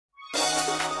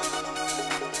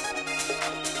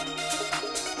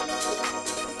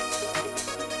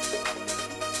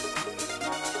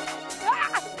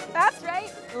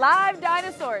live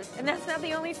dinosaurs. And that's not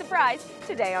the only surprise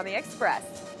today on the Express.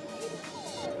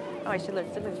 Oh, I should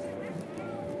lift.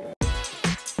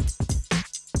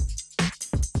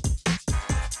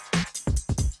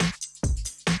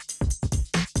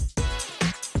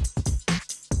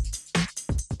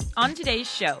 On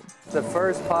today's show, the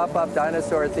first pop-up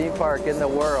dinosaur theme park in the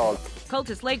world.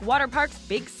 Cultus Lake Water Park's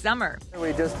big summer.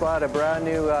 We just bought a brand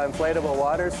new inflatable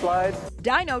water slide.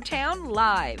 Dinotown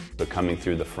live. So coming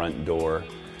through the front door,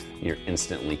 you're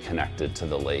instantly connected to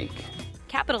the lake.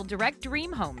 Capital Direct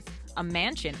Dream Homes, a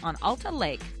mansion on Alta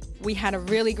Lake. We had a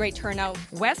really great turnout.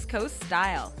 West Coast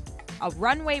Style, a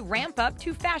runway ramp up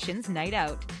to Fashion's Night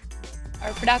Out.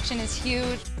 Our production is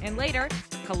huge. And later,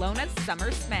 Kelowna's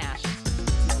Summer Smash.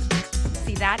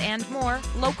 See that and more,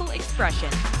 local expression.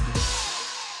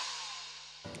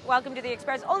 Welcome to the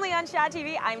Express, only on Shad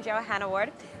TV. I'm Johanna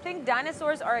Ward. Think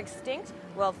dinosaurs are extinct?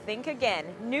 Well, think again.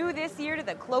 New this year to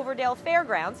the Cloverdale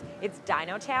Fairgrounds, it's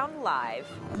Dinotown Live.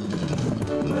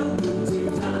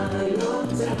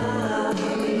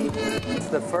 It's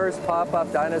the first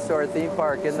pop-up dinosaur theme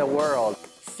park in the world.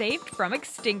 Saved from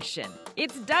extinction.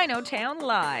 It's Dinotown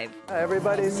Live.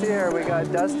 Everybody's here. We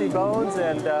got Dusty Bones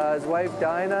and his wife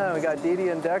Dinah, and we got Dee Dee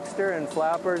and Dexter, and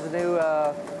Flapper's new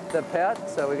the pet.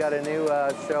 So we got a new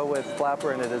show with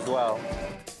Flapper in it as well.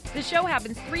 The show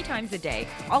happens 3 times a day,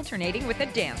 alternating with a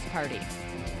dance party.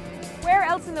 Where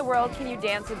else in the world can you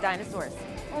dance with dinosaurs?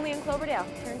 Only in Cloverdale,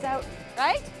 turns out,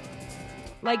 right?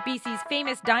 Like BC's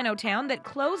famous Dinotown that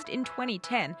closed in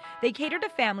 2010, they cater to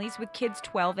families with kids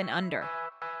 12 and under.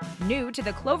 New to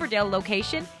the Cloverdale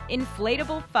location,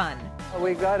 inflatable fun.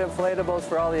 We've got inflatables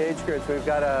for all the age groups. We've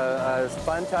got a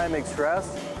Fun Time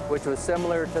Express, which was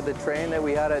similar to the train that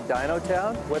we had at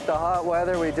Dinotown. With the hot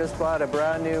weather, we just bought a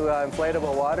brand new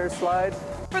inflatable water slide.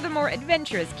 For the more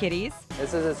adventurous kiddies.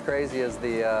 This is as crazy as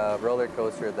the roller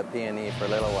coaster at the P&E for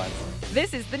little ones.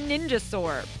 This is the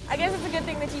Ninjasaur. I guess it's a good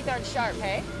thing the teeth aren't sharp,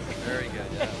 hey? Very good,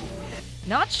 yeah.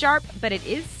 Not sharp, but it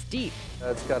is steep.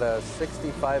 It's got a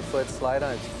 65-foot slide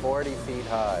on it. It's 40 feet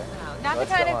high. Wow. Not the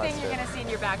kind of thing you're going to see in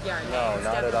your backyard. No,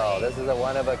 not at all. This is a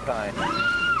one-of-a-kind.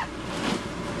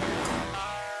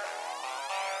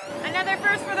 Another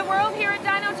first for the world here at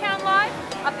Dinotown Live,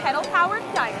 a pedal-powered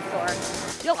dinosaur.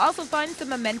 You'll also find some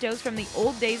mementos from the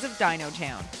old days of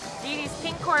Dinotown. Dee Dee's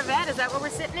pink Corvette, is that what we're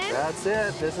sitting in? That's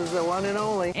it. This is the one and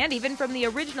only. And even from the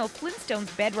original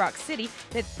Flintstones Bedrock City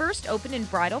that first opened in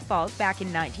Bridal Falls back in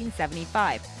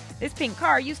 1975. This pink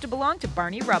car used to belong to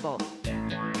Barney Rubble.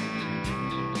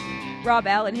 Rob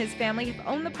L. and his family have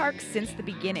owned the park since the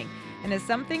beginning. And as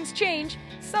some things change,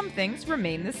 some things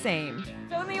remain the same.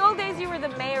 So in the old days, you were the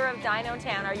mayor of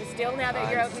Dinotown. Are you still now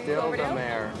that you're out in Cloverdale? Still the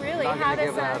mayor. Really? Not gonna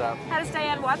give that up. How does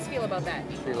Diane Watts feel about that?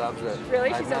 She loves it. Really?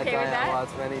 She's I've met okay with that? Diane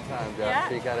Watts many times. Yeah?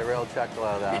 She got a real chuckle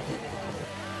out of that.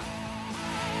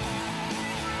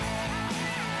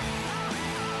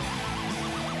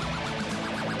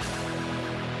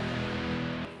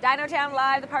 Dinotown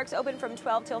Live, the park's open from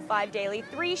 12 till 5 daily,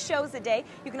 3 shows a day.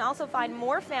 You can also find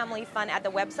more family fun at the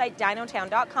website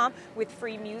dinotown.com with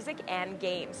free music and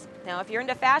games. Now, if you're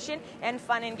into fashion and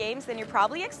fun and games, then you're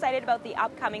probably excited about the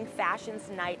upcoming Fashion's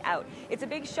Night Out. It's a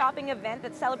big shopping event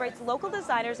that celebrates local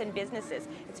designers and businesses.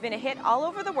 It's been a hit all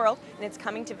over the world, and it's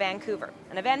coming to Vancouver.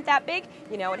 An event that big,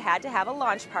 you know it had to have a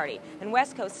launch party. And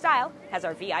West Coast Style has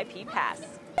our VIP pass.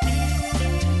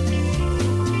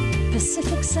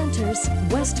 Pacific Center's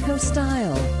West Coast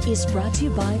Style is brought to you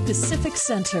by Pacific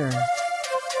Center.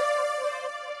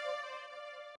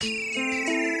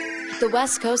 The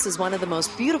West Coast is one of the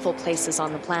most beautiful places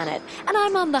on the planet, and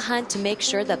I'm on the hunt to make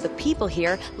sure that the people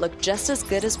here look just as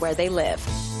good as where they live.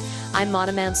 I'm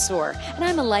Mana Mansour, and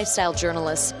I'm a lifestyle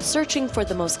journalist searching for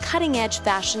the most cutting-edge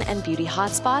fashion and beauty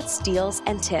hotspots, deals,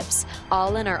 and tips,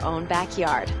 all in our own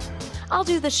backyard. I'll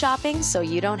do the shopping so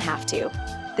you don't have to.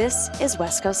 This is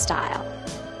West Coast Style.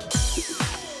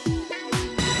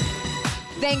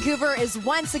 Vancouver is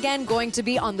once again going to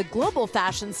be on the global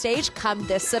fashion stage come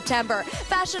this September.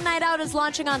 Fashion Night Out is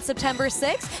launching on September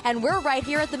 6th, and we're right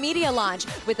here at the media launch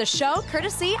with a show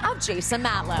courtesy of Jason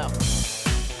Matlow.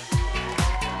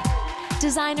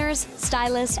 Designers,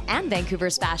 stylists, and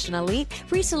Vancouver's fashion elite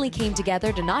recently came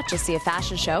together to not just see a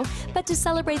fashion show, but to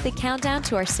celebrate the countdown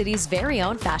to our city's very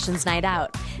own Fashion's Night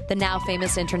Out. The now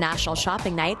famous International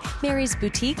Shopping Night marries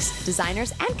boutiques,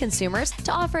 designers, and consumers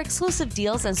to offer exclusive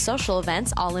deals and social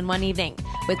events all in one evening,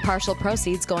 with partial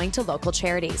proceeds going to local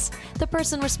charities. The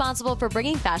person responsible for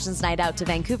bringing Fashion's Night Out to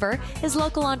Vancouver is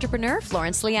local entrepreneur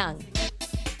Florence Leung.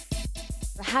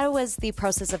 How was the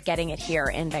process of getting it here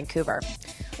in Vancouver?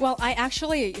 Well, I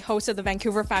actually hosted the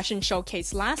Vancouver Fashion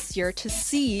Showcase last year to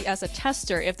see, as a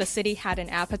tester, if the city had an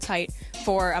appetite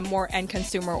for a more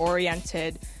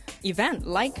end-consumer-oriented event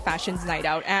like Fashion's Night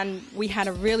Out, and we had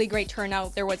a really great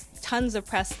turnout. There was tons of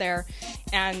press there,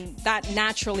 and that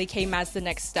naturally came as the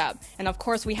next step. And of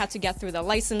course, we had to get through the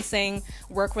licensing,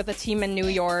 work with a team in New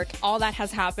York. All that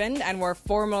has happened, and we're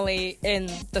formally in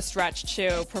the stretch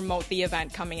to promote the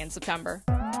event coming in September.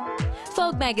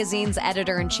 Vogue magazine's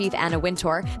editor-in-chief Anna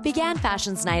Wintour began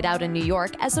Fashion's Night Out in New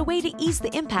York as a way to ease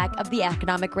the impact of the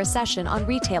economic recession on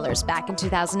retailers back in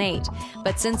 2008.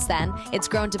 But since then, it's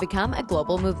grown to become a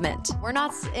global movement. We're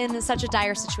not in such a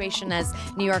dire situation as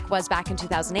New York was back in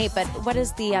 2008, but what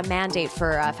is the mandate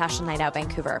for Fashion Night Out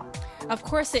Vancouver? Of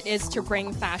course, it is to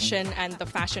bring fashion and the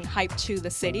fashion hype to the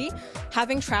city.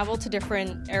 Having traveled to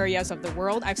different areas of the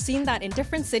world, I've seen that in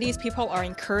different cities, people are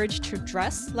encouraged to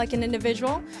dress like an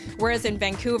individual, whereas in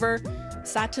Vancouver,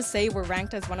 sad to say, we're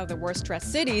ranked as one of the worst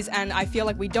dressed cities, and I feel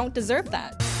like we don't deserve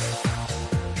that.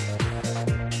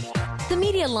 The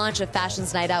media launch of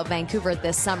Fashion's Night Out Vancouver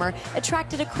this summer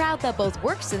attracted a crowd that both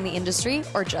works in the industry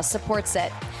or just supports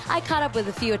it. I caught up with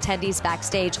a few attendees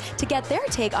backstage to get their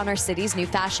take on our city's new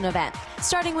fashion event,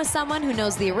 starting with someone who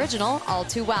knows the original all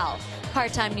too well.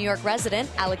 Part-time New York resident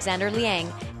Alexander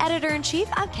Liang, editor-in-chief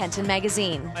of Kenton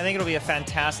Magazine. I think it'll be a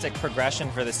fantastic progression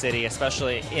for the city,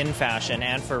 especially in fashion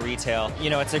and for retail. You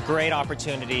know, it's a great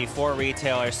opportunity for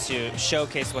retailers to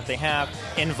showcase what they have,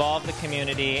 involve the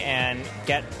community, and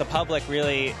get the public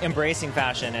really embracing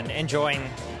fashion and enjoying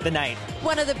the night.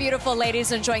 One of the beautiful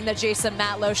ladies enjoying the Jason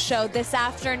Matlow show this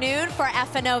afternoon for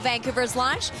F&O Vancouver's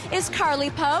launch is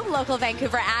Carly Poe, local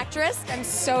Vancouver actress. I'm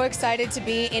so excited to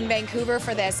be in Vancouver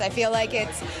for this. I feel like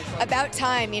it's about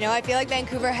time, you know. I feel like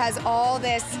Vancouver has all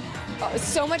this,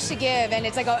 so much to give, and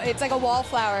it's like a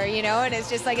wallflower, you know, and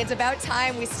it's just like it's about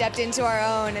time we stepped into our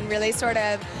own and really sort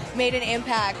of made an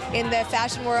impact in the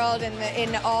fashion world and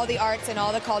in all the arts and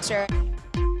all the culture.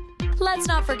 Let's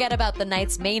not forget about the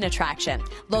night's main attraction,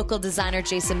 local designer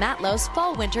Jason Matlow's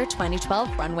Fall-Winter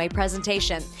 2012 runway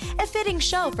presentation, a fitting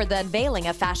show for the unveiling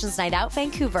of Fashion's Night Out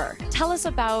Vancouver. Tell us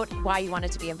about why you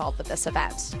wanted to be involved with this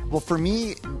event. Well, for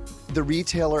me, the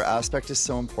retailer aspect is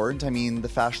so important. I mean, the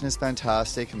fashion is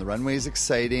fantastic, and the runway is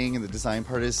exciting, and the design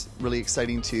part is really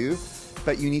exciting too.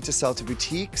 But you need to sell to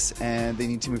boutiques, and they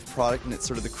need to move product, and it's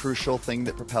sort of the crucial thing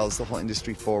that propels the whole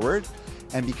industry forward.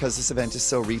 And because this event is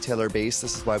so retailer-based,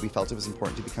 this is why we felt it was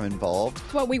important to become involved.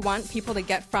 What we want people to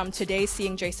get from today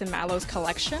seeing Jason Matlow's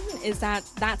collection is that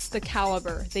that's the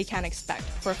caliber they can expect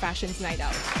for Fashion's Night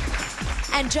Out.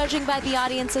 And judging by the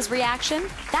audience's reaction,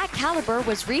 that caliber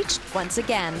was reached once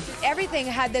again. Everything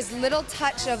had this little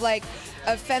touch of like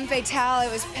a femme fatale.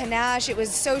 It was panache. It was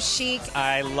so chic.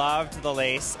 I loved the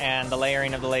lace and the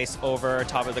layering of the lace over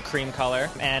top of the cream color.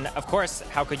 And of course,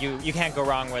 how could you can't go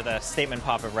wrong with a statement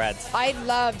pop of reds. I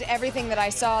loved everything that I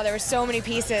saw. There were so many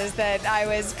pieces that I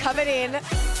was coveting.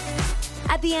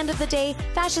 At the end of the day,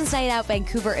 Fashion's Night Out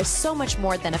Vancouver is so much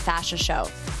more than a fashion show.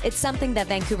 It's something that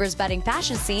Vancouver's budding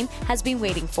fashion scene has been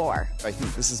waiting for. I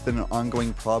think this has been an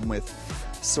ongoing problem with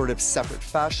sort of separate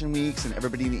fashion weeks and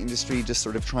everybody in the industry just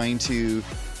sort of trying to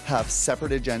have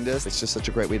separate agendas. It's just such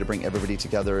a great way to bring everybody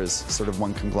together as sort of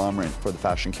one conglomerate for the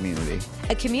fashion community.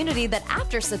 A community that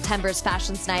after September's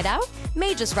Fashion's Night Out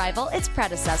may just rival its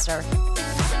predecessor.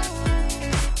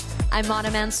 I'm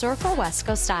Mana Mansour for West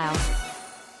Coast Style.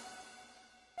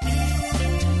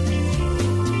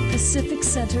 Pacific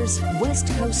Center's West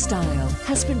Coast Style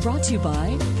has been brought to you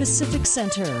by Pacific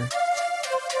Center.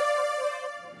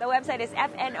 The website is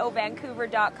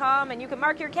fnovancouver.com, and you can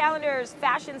mark your calendars.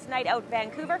 Fashion's Night Out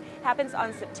Vancouver happens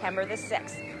on September the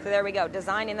 6th. So there we go,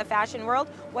 design in the fashion world.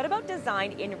 What about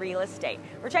design in real estate?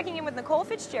 We're checking in with Nicole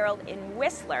Fitzgerald in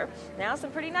Whistler. Now, some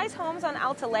pretty nice homes on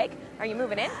Alta Lake. Are you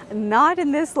moving in? Not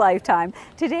in this lifetime.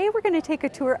 Today we're going to take a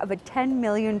tour of a $10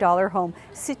 million home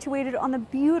situated on the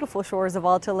beautiful shores of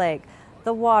Alta Lake.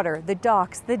 The water, the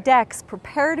docks, the decks,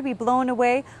 prepare to be blown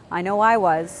away. I know I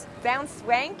was. Sounds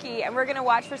swanky, and we're going to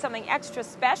watch for something extra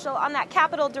special on that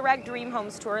Capital Direct Dream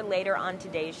Homes tour later on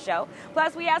today's show.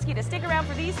 Plus, we ask you to stick around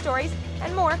for these stories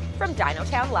and more from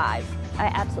Dinotown Live. I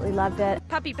absolutely loved it.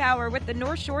 Puppy power with the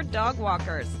North Shore Dog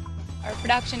Walkers. Our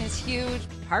production is huge.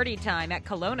 Party time at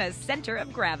Kelowna's Center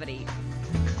of Gravity.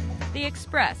 The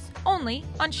Express, only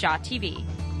on Shaw TV.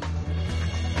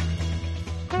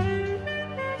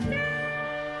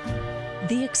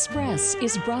 The Express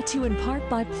is brought to you in part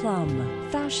by Plum,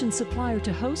 fashion supplier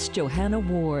to host Johanna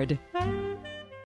Ward.